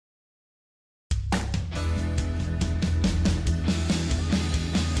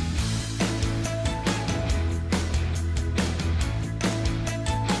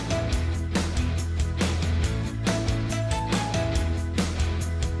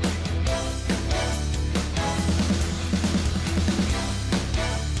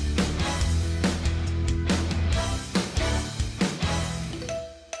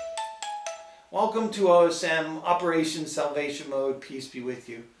Welcome to OSM Operation Salvation Mode. Peace be with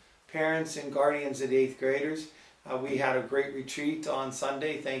you. Parents and guardians of 8th graders, we had a great retreat on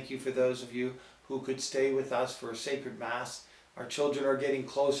Sunday. Thank you for those of you who could stay with us for a sacred Mass. Our children are getting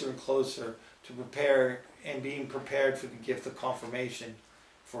closer and closer to prepare and being prepared for the gift of confirmation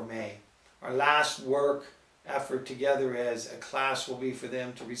for May. Our last work effort together as a class will be for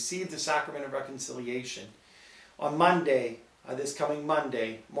them to receive the Sacrament of Reconciliation. On Monday, this coming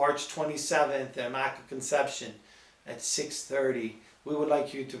Monday, March 27th, at Immaculate Conception at 6:30, we would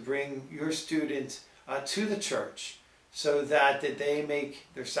like you to bring your students to the church so that they make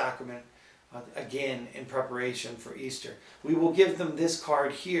their sacrament again in preparation for Easter. We will give them this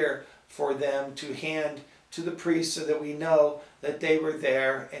card here for them to hand to the priest so that we know that they were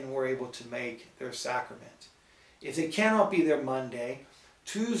there and were able to make their sacrament. If they cannot be there Monday,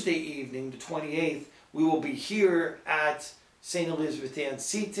 Tuesday evening, the 28th, we will be here at St. Elizabeth Ann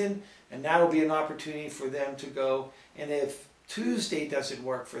Seton, and that will be an opportunity for them to go. And if Tuesday doesn't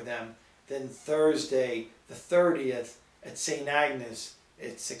work for them, then Thursday, the 30th, at St. Agnes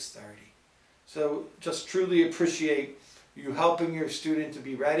at 6:30. So just truly appreciate you helping your student to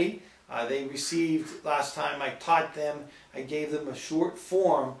be ready. They received, last time I taught them, I gave them a short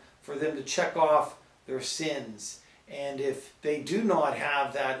form for them to check off their sins. And if they do not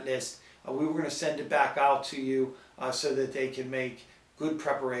have that list, we were going to send it back out to you so that they can make good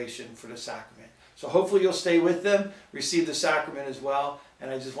preparation for the sacrament. So hopefully you'll stay with them, receive the sacrament as well. And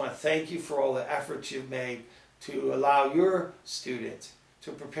I just want to thank you for all the efforts you've made to allow your student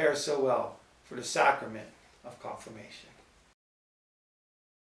to prepare so well for the sacrament of confirmation.